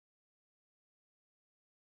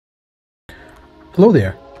Hello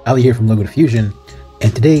there, Ali here from Logo Diffusion,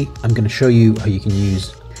 and today I'm going to show you how you can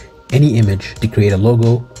use any image to create a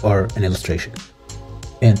logo or an illustration.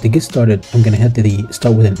 And to get started, I'm going to head to the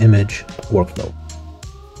Start with an Image workflow.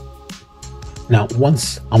 Now,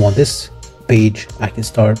 once I'm on this page, I can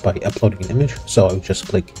start by uploading an image. So I'll just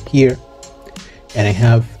click here, and I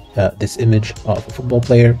have this image of a football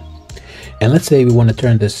player. And let's say we want to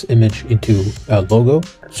turn this image into a logo.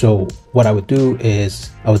 So what I would do is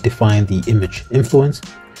I would define the image influence.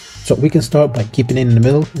 So we can start by keeping it in the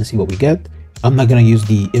middle and see what we get. I'm not going to use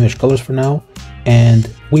the image colors for now. And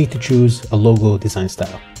we need to choose a logo design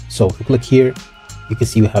style. So if we click here, you can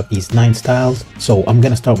see we have these 9 styles. So I'm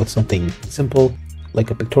going to start with something simple, like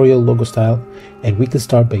a pictorial logo style. And we can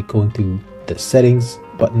start by going to the settings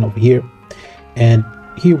button over here. And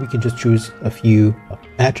here we can just choose a few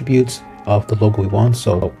attributes of the logo we want.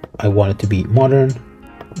 So I want it to be modern,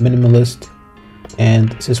 minimalist,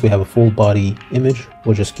 and since we have a full body image,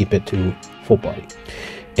 we'll just keep it to full body.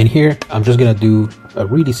 And here I'm just gonna do a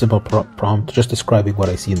really simple prompt just describing what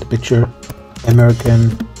I see in the picture: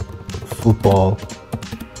 American football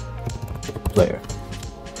player.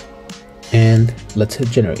 And let's hit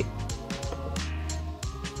generate.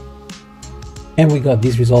 And we got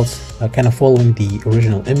these results kind of following the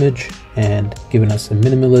original image and giving us a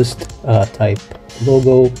minimalist type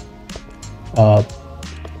logo.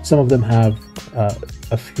 Some of them have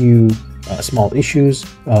a few small issues,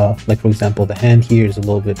 like for example the hand here is a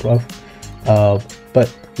little bit rough,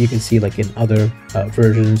 but you can see like in other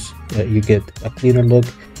versions you get a cleaner look.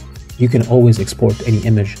 You can always export any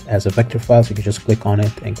image as a vector file, so you can just click on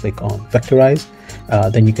it and click on vectorize.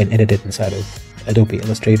 Then you can edit it inside of Adobe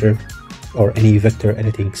Illustrator or any vector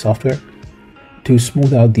editing software to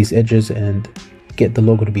smooth out these edges and get the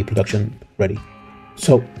logo to be production ready.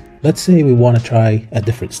 So let's say we want to try a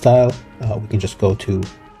different style. We can just go to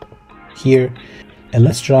here and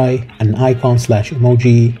let's try an icon /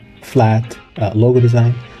 emoji flat logo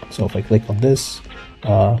design. So if I click on this,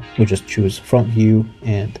 we'll just choose front view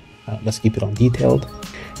and let's keep it on detailed.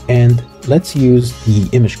 And let's use the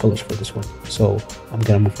image colors for this one. So I'm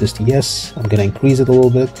gonna move this to yes. I'm gonna increase it a little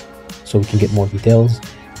bit so we can get more details.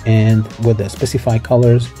 And with the specify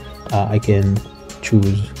colors, I can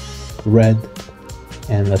choose red,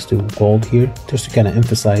 and let's do gold here, just to kind of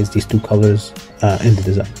emphasize these two colors in the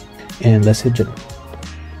design. And let's hit generate.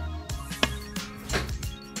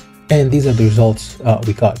 And these are the results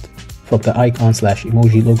we got from the icon /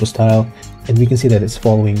 emoji logo style. And we can see that it's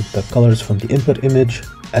following the colors from the input image,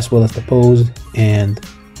 as well as the pose and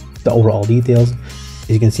the overall details. As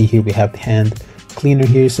you can see here, we have the hand cleaner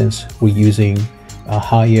here since we're using a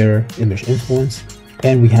higher image influence.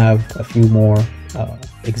 And we have a few more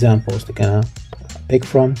examples to kind of pick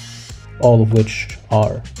from, all of which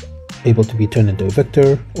are able to be turned into a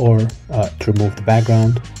vector or to remove the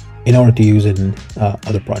background in order to use in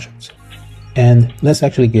other projects. And let's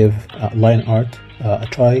actually give line art a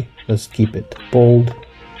try. Let's keep it bold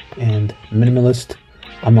and minimalist.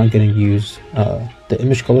 I'm not going to use the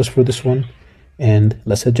image colors for this one, and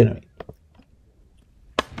let's hit generate.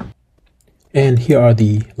 And here are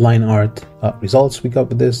the line art results we got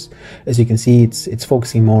with this. As you can see, it's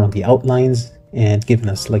focusing more on the outlines and giving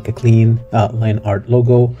us like a clean line art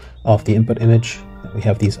logo of the input image. We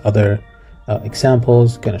have these other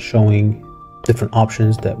examples kind of showing different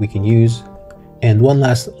options that we can use. And one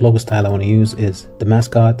last logo style I want to use is the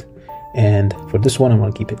mascot. And for this one, I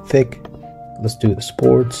want to keep it thick. Let's do the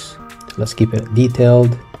sports. Let's keep it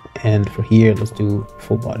detailed. And for here, let's do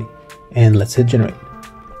full body. And let's hit generate.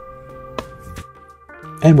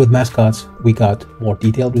 And with mascots, we got more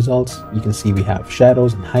detailed results. You can see we have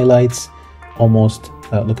shadows and highlights, almost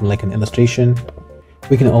looking like an illustration.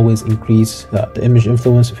 We can always increase the image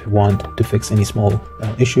influence if we want to fix any small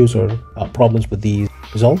issues or problems with these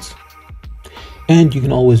results. And you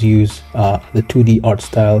can always use the 2D art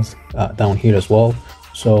styles down here as well.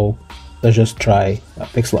 So let's just try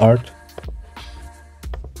pixel art.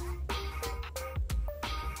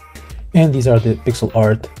 And these are the pixel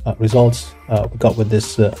art results we got with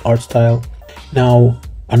this art style. Now,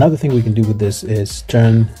 another thing we can do with this is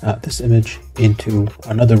turn this image into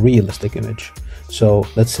another realistic image. So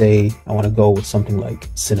let's say I want to go with something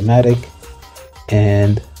like cinematic,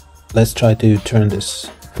 and let's try to turn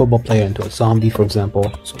this football player into a zombie, for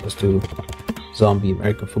example. So let's do zombie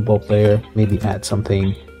American football player, maybe add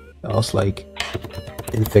something else like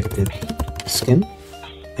infected skin,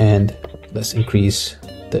 and let's increase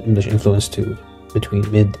the image influence to between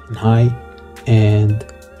mid and high, and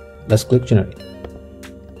let's click generate.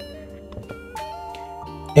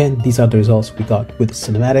 And these are the results we got with the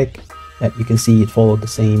cinematic. That you can see it followed the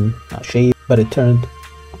same shape, but it turned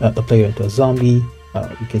the player into a zombie.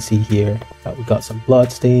 We can see here we got some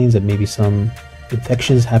blood stains and maybe some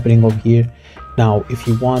infections happening over here. Now, if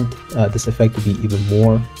you want this effect to be even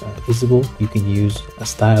more visible, you can use a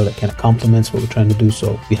style that kind of complements what we're trying to do.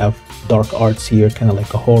 So we have dark arts here, kind of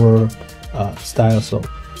like a horror style. So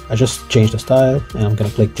I just changed the style and I'm going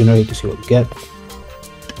to click generate to see what we get.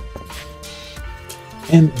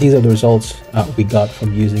 And these are the results we got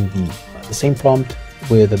from using the same prompt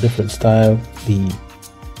with a different style, the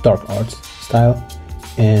dark arts style.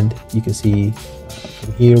 And you can see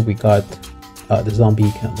from here we got the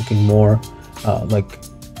zombie kind of looking more like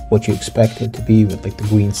what you expect it to be, with like the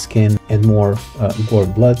green skin and more gore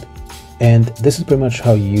and blood. And this is pretty much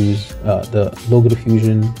how you use the Logo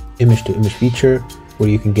Diffusion image to image feature, where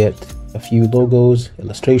you can get a few logos,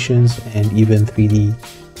 illustrations, and even 3D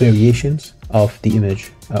variations of the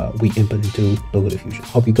image we input into Logo Diffusion.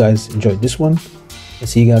 Hope you guys enjoyed this one. I'll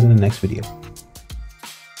see you guys in the next video.